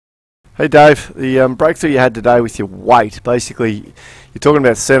Hey Dave, the breakthrough you had today with your weight, basically you're talking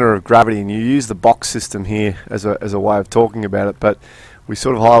about centre of gravity, and you use the box system here as a way of talking about it, but we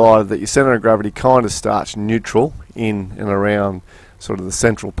sort of highlighted that your centre of gravity kind of starts neutral in and around sort of the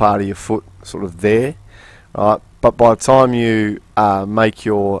central part of your foot, sort of there, right? But by the time you make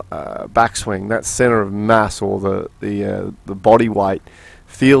your backswing, that centre of mass, or the body weight,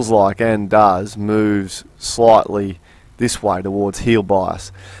 feels like and does moves slightly this way towards heel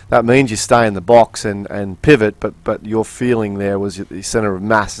bias. That means you stay in the box and pivot, but your feeling there was that the centre of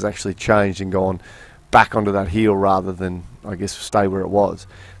mass has actually changed and gone back onto that heel rather than, I guess, stay where it was.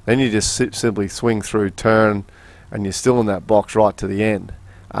 Then you just simply swing through, turn, and you're still in that box right to the end.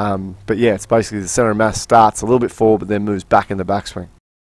 But yeah, it's basically the centre of mass starts a little bit forward but then moves back in the backswing.